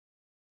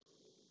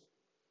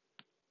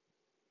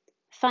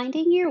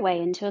finding your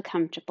way into a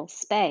comfortable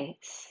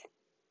space,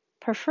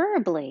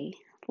 preferably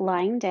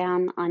lying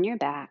down on your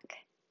back,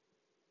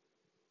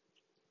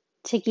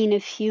 taking a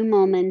few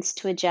moments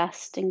to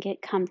adjust and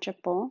get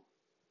comfortable,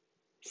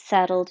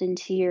 settled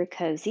into your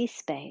cozy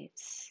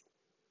space.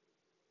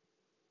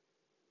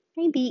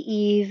 Maybe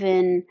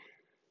even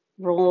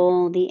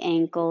roll the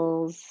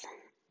ankles,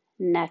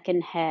 neck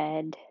and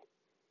head,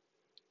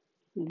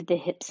 the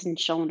hips and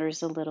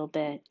shoulders a little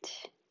bit.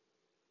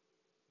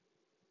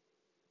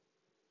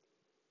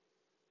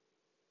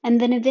 And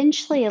then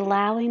eventually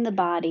allowing the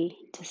body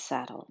to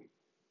settle,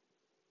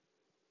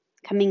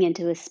 coming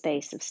into a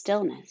space of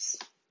stillness.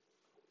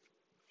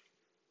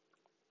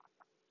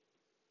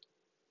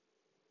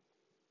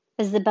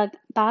 As the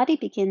body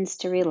begins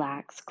to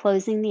relax,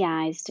 closing the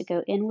eyes to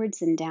go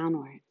inwards and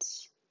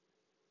downwards,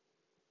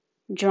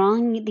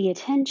 drawing the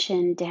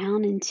attention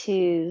down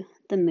into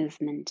the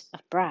movement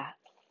of breath.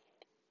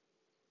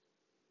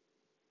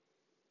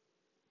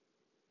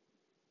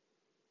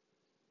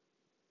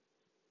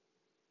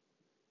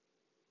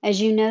 As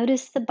you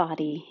notice the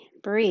body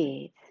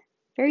breathe,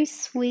 very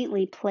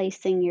sweetly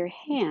placing your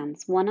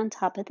hands one on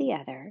top of the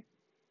other,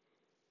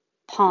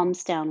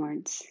 palms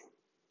downwards,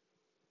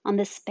 on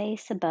the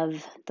space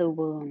above the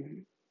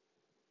womb,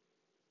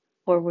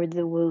 or where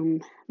the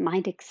womb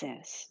might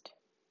exist.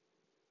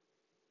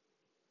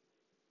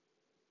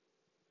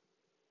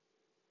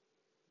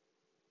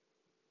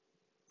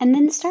 And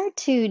then start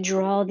to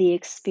draw the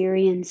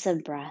experience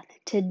of breath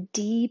to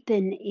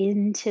deepen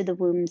into the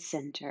womb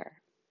center,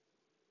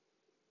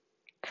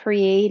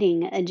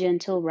 creating a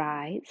gentle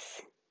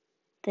rise,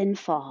 then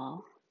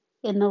fall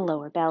in the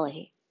lower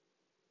belly.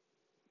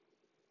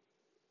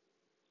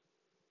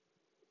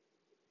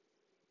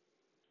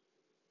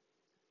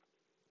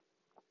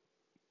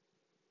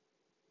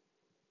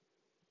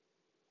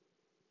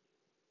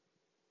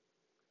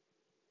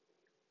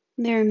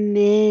 There are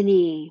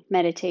many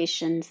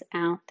meditations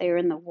out there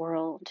in the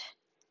world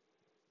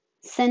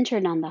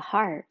centered on the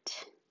heart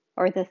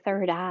or the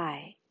third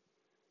eye,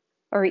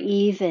 or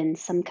even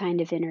some kind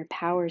of inner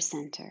power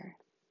center.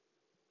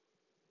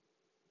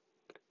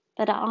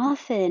 But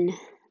often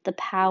the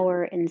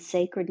power and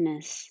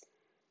sacredness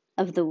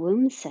of the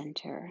womb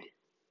center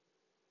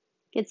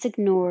gets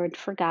ignored,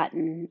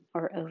 forgotten,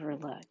 or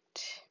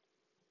overlooked.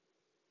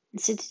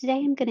 And so today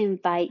I'm going to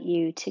invite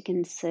you to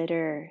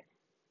consider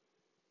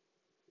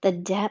the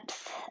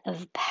depth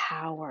of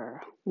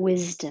power,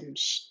 wisdom,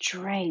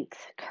 strength,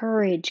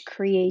 courage,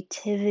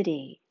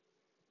 creativity,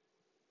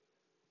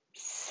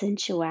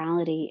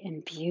 sensuality,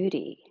 and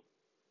beauty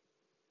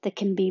that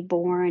can be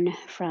born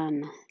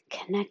from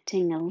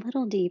connecting a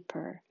little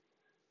deeper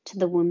to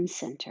the womb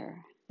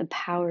center, the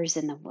powers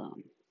in the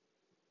womb.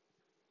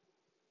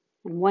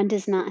 And one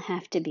does not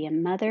have to be a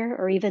mother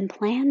or even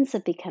plans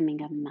of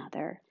becoming a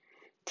mother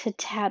to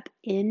tap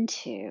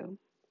into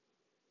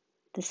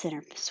the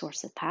center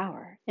source of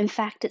power. In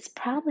fact, it's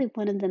probably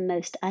one of the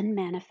most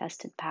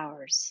unmanifested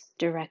powers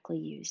directly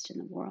used in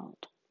the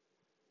world.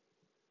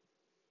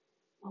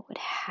 What would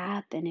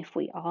happen if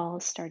we all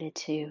started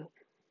to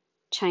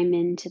chime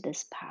into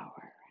this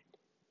power,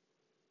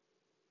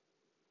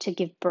 to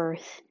give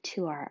birth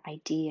to our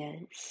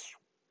ideas,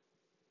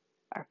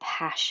 our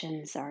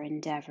passions, our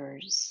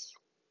endeavors?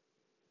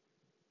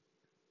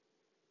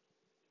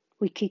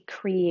 We could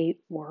create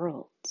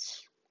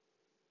worlds,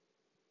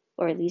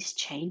 or at least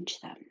change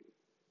them.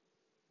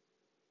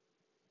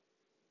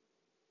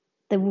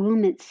 The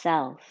womb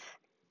itself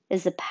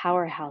is a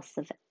powerhouse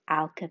of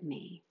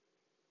alchemy,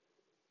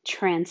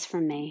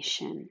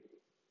 transformation,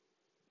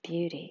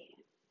 beauty.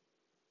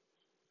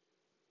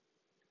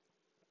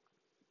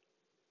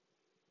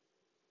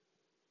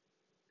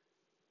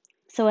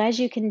 So as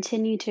you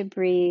continue to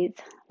breathe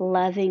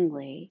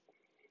lovingly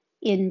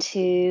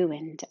into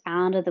and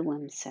out of the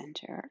womb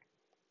center,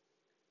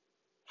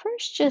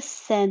 first just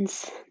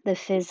sense the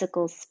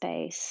physical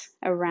space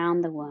around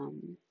the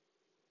womb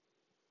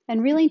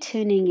and really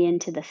tuning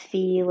into the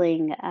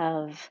feeling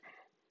of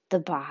the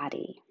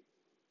body,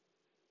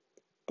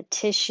 the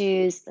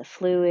tissues, the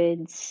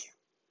fluids,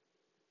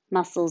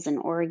 muscles and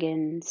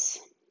organs.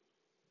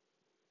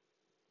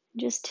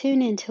 Just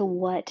tune into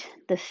what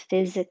the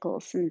physical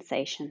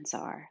sensations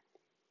are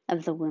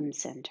of the womb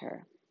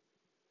center.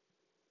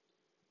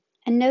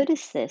 And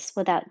notice this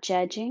without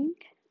judging,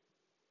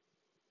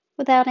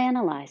 without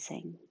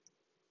analyzing,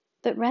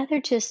 but rather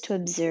just to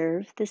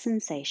observe the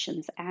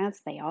sensations as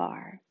they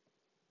are.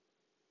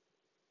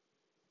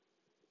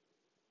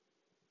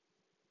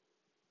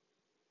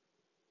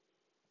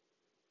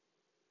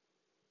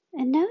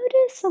 And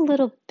notice a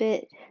little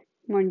bit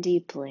more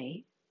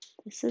deeply,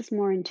 this is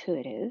more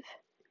intuitive,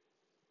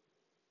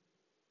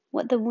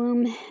 what the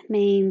womb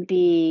may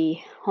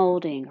be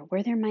holding or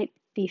where there might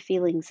be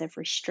feelings of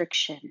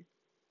restriction,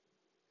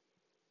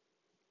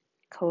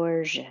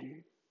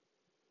 coercion,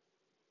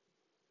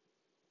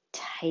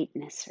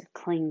 tightness, or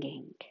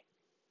clinging,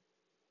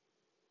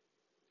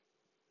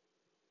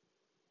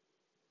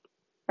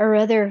 or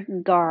other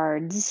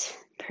guards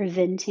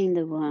preventing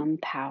the womb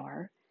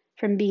power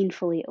from being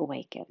fully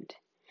awakened.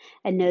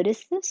 And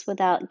notice this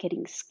without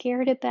getting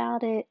scared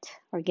about it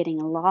or getting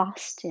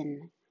lost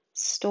in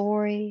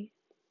story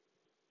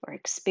or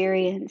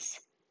experience,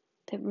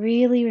 but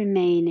really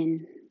remain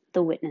in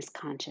the witness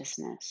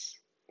consciousness,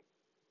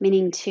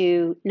 meaning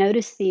to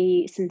notice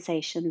the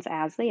sensations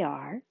as they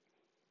are,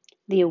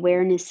 the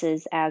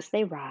awarenesses as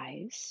they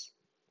rise,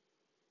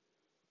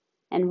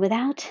 and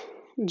without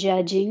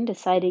judging,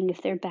 deciding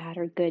if they're bad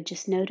or good,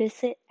 just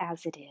notice it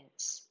as it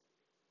is.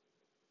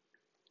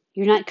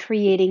 You're not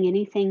creating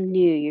anything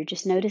new. You're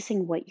just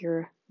noticing what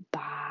your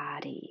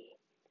body,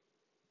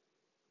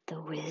 the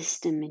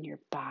wisdom in your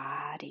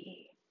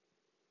body,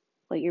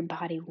 what your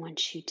body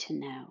wants you to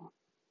know.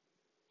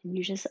 And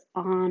you're just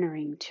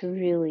honoring to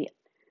really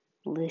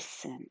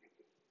listen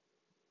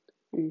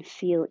and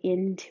feel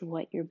into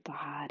what your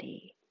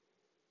body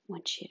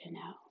wants you to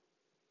know.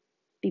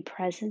 Be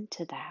present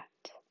to that.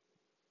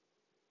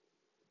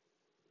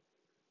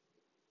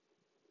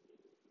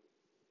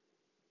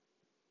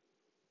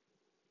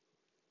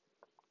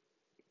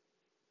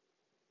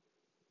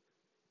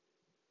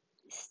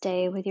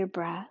 Stay with your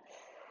breath.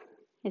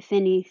 If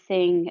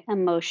anything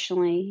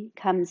emotionally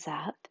comes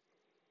up,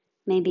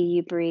 maybe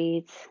you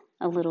breathe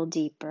a little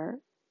deeper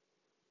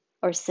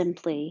or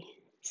simply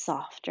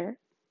softer.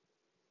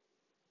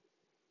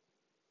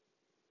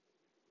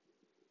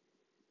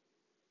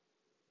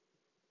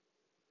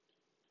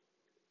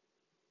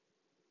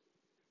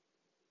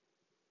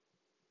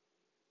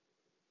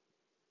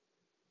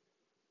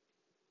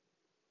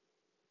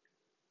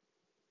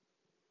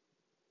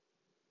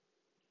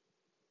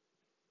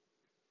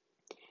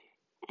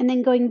 And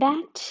then going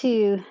back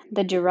to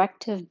the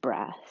directive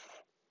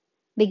breath,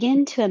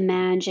 begin to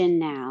imagine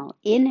now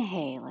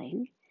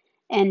inhaling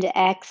and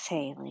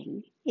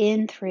exhaling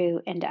in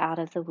through and out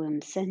of the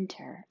womb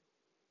center.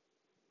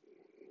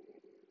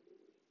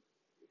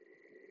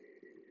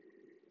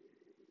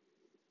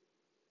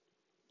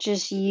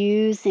 Just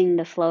using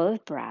the flow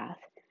of breath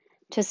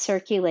to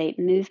circulate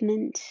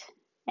movement,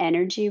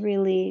 energy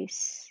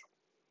release,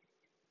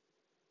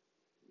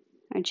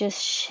 or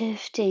just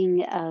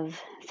shifting of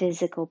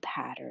physical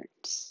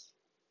patterns.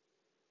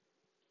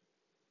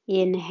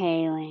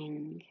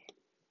 Inhaling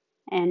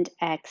and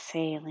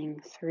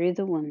exhaling through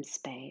the womb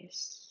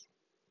space.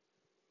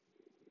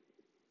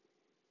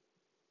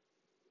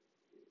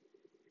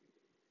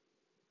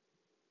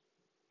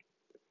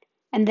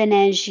 And then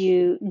as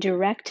you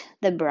direct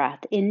the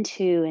breath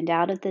into and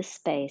out of this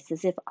space,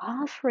 as if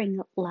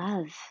offering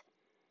love,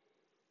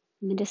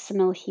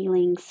 medicinal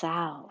healing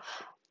salve,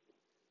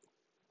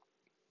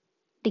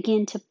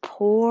 begin to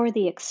pour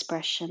the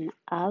expression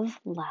of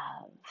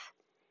love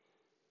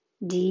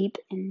deep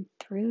in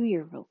through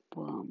your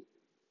womb.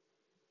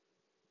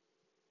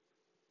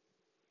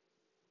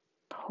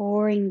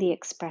 Pouring the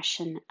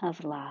expression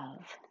of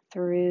love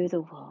through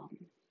the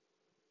womb.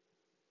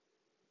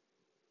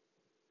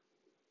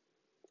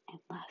 I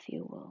love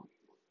you, womb.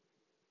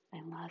 I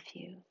love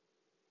you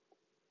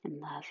and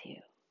love you.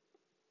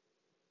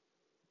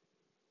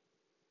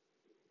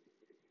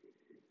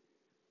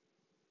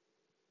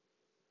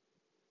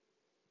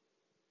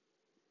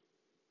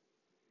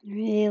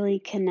 Really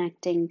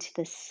connecting to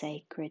the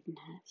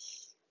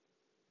sacredness,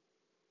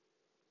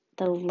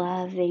 the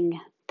loving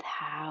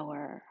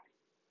power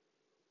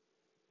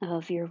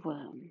of your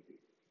womb.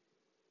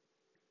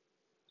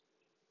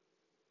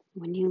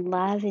 When you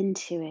love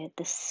into it,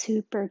 the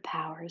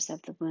superpowers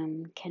of the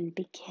womb can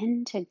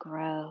begin to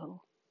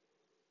grow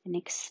and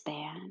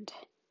expand,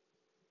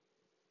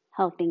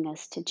 helping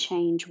us to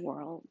change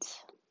worlds,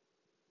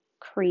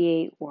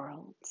 create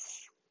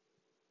worlds,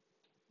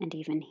 and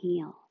even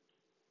heal.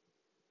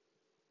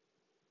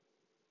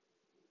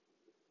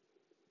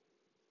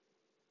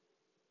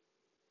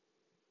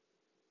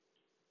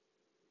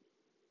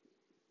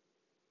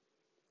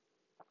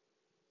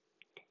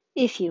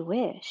 If you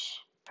wish,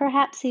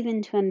 perhaps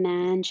even to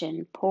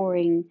imagine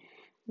pouring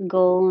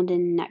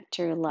golden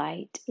nectar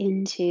light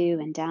into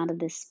and out of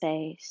this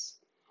space.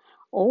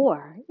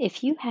 Or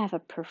if you have a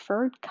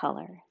preferred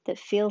color that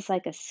feels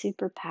like a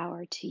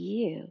superpower to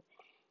you,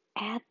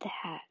 add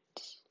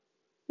that.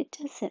 It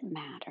doesn't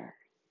matter.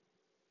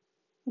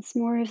 It's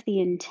more of the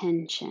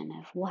intention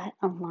of what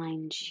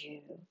aligns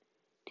you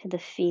to the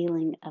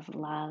feeling of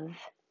love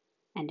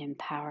and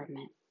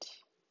empowerment.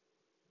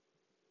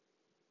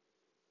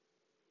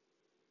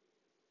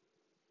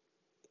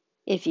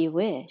 If you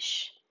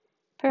wish,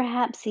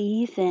 perhaps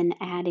even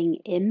adding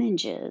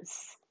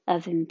images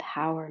of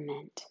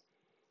empowerment,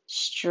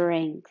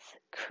 strength,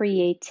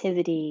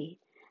 creativity,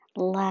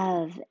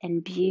 love,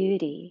 and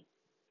beauty,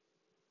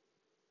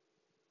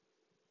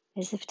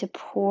 as if to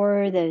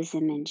pour those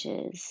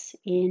images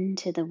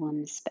into the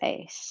womb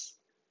space,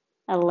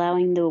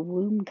 allowing the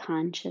womb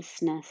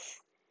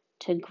consciousness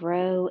to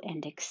grow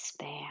and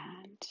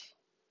expand.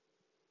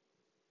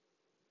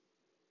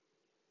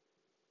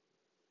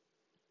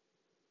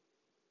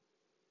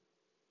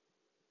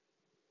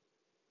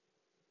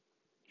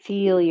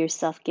 Feel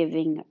yourself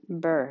giving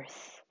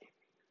birth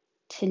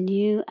to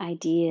new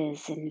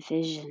ideas and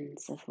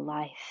visions of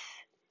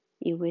life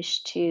you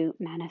wish to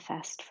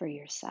manifest for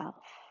yourself.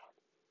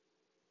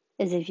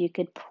 as if you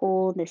could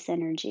pull this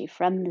energy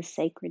from the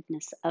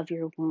sacredness of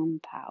your womb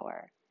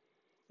power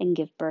and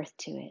give birth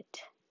to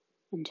it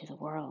into the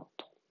world,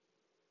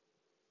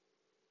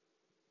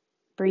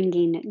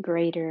 bringing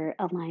greater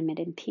alignment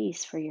and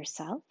peace for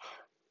yourself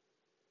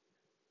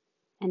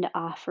and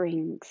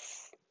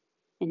offerings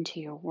into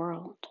your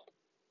world.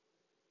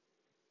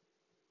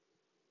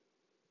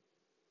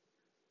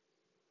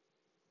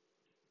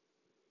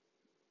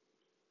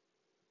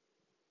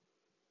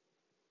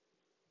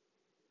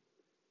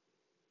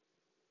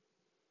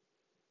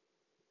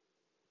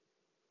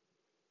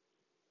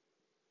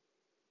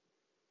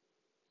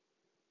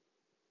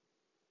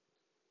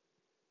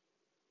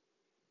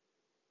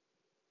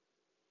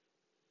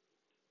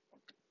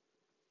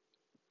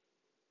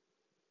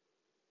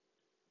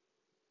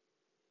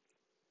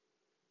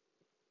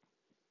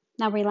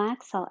 Now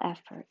relax all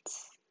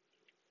efforts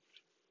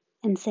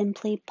and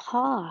simply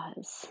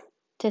pause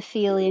to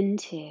feel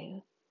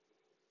into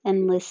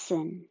and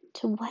listen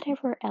to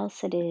whatever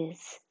else it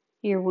is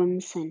your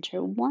womb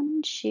center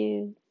wants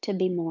you to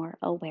be more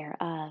aware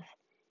of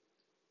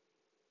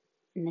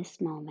in this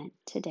moment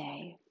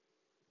today.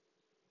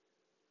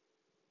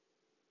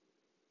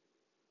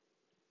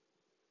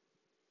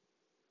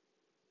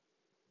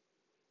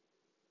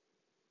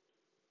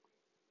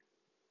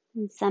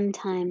 And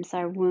sometimes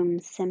our womb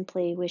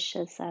simply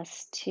wishes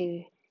us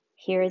to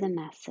hear the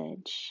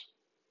message,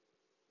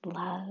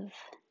 love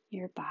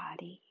your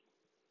body,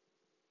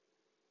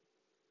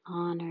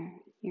 honor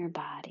your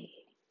body,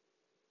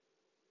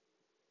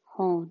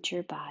 hold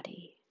your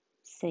body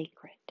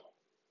sacred.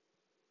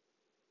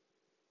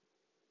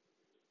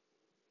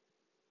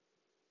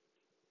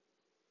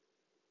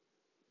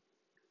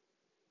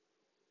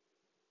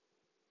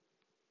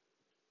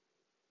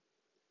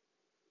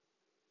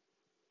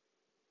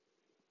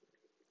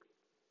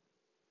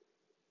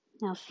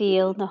 Now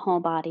feel the whole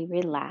body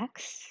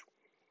relax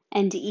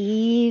and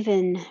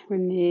even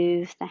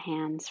remove the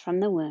hands from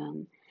the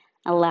womb,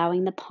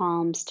 allowing the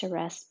palms to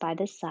rest by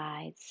the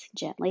sides,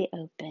 gently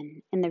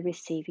open in the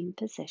receiving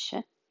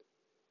position.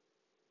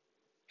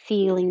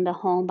 Feeling the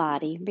whole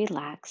body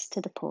relax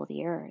to the pull of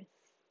the earth.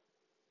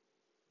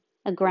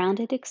 A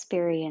grounded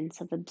experience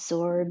of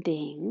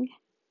absorbing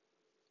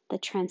the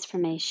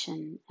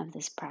transformation of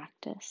this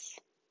practice,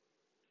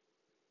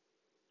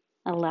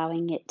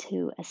 allowing it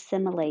to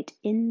assimilate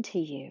into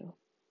you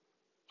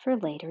for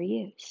later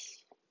use.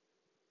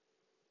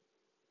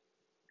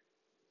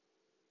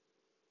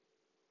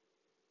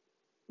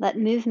 Let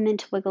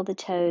movement wiggle the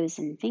toes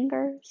and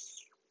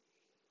fingers,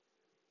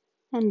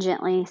 and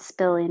gently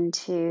spill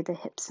into the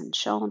hips and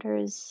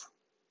shoulders,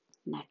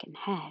 neck and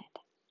head.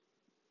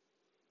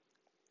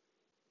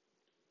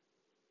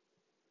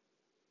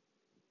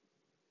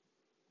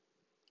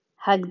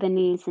 Hug the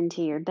knees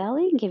into your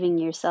belly, giving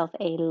yourself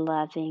a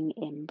loving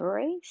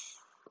embrace.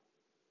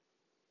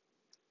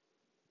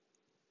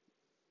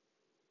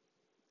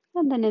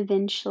 And then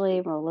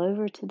eventually roll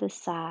over to the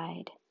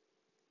side,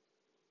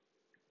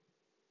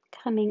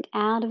 coming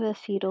out of a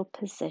fetal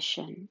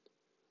position.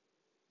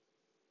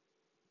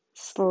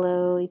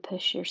 Slowly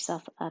push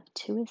yourself up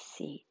to a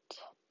seat.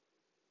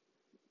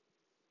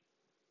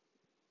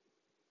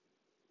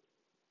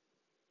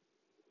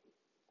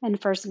 And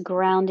first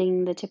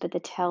grounding the tip of the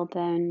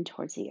tailbone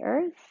towards the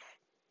earth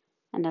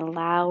and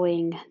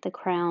allowing the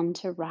crown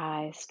to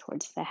rise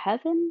towards the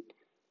heaven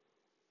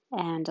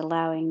and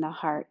allowing the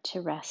heart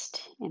to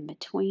rest in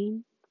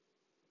between.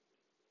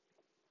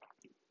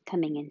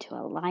 Coming into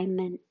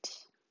alignment.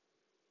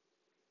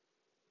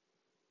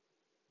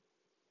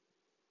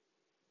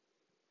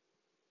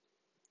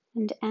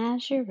 And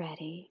as you're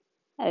ready,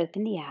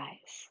 open the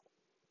eyes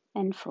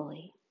and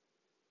fully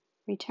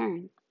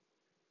return.